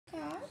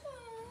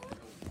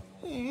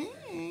Closed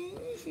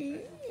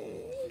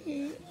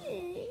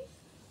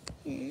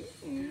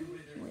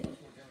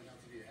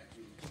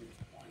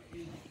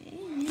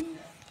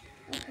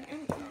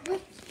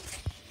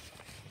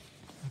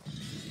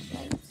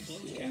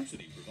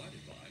captioning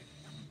provided by.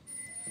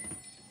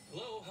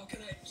 Hello, how can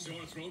I?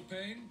 Sore throat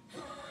pain?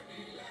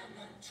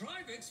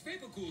 Try Vicks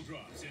Vapocool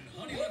Drops in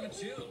Honey Lemon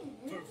Chill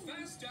for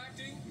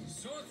fast-acting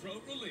sore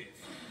throat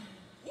relief.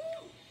 Woo!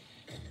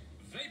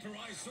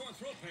 Vaporize sore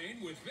throat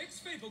pain with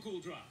Vicks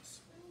Vapocool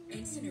Drops.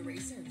 Instant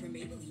Eraser from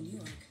Maybelline, New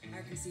York.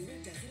 Our concealer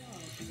does it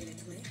all in a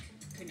click.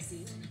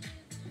 Conceal.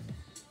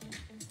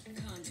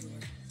 Contour.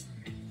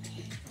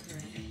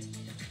 Correct. Easy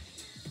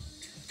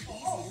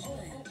to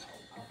blend.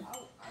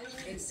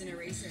 Instant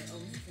Eraser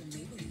only from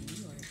Maybelline, New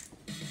York.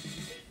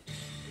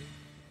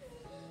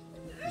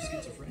 For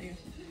schizophrenia,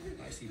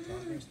 I see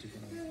progress to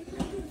grow.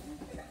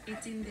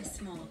 It's in the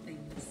small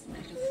things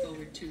I look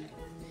forward to.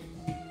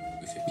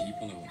 With the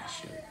people I want to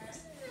share it with.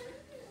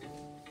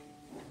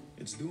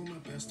 It's doing my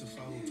best to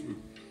follow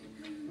through.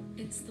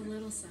 It's the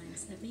little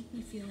signs that make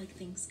me feel like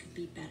things could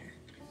be better.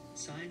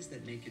 Signs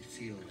that make it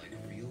feel like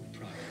real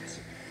progress.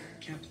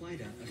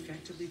 Caplyta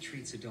effectively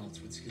treats adults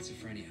with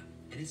schizophrenia,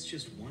 and it's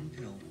just one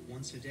pill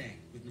once a day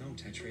with no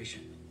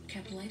titration.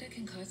 Caplyta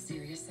can cause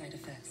serious side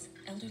effects.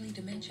 Elderly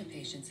dementia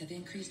patients have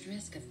increased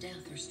risk of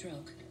death or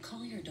stroke.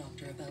 Call your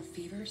doctor about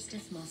fever,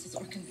 stiff muscles,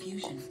 or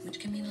confusion, which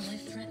can mean a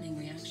life-threatening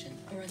reaction,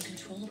 or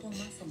uncontrollable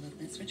muscle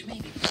movements, which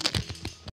may be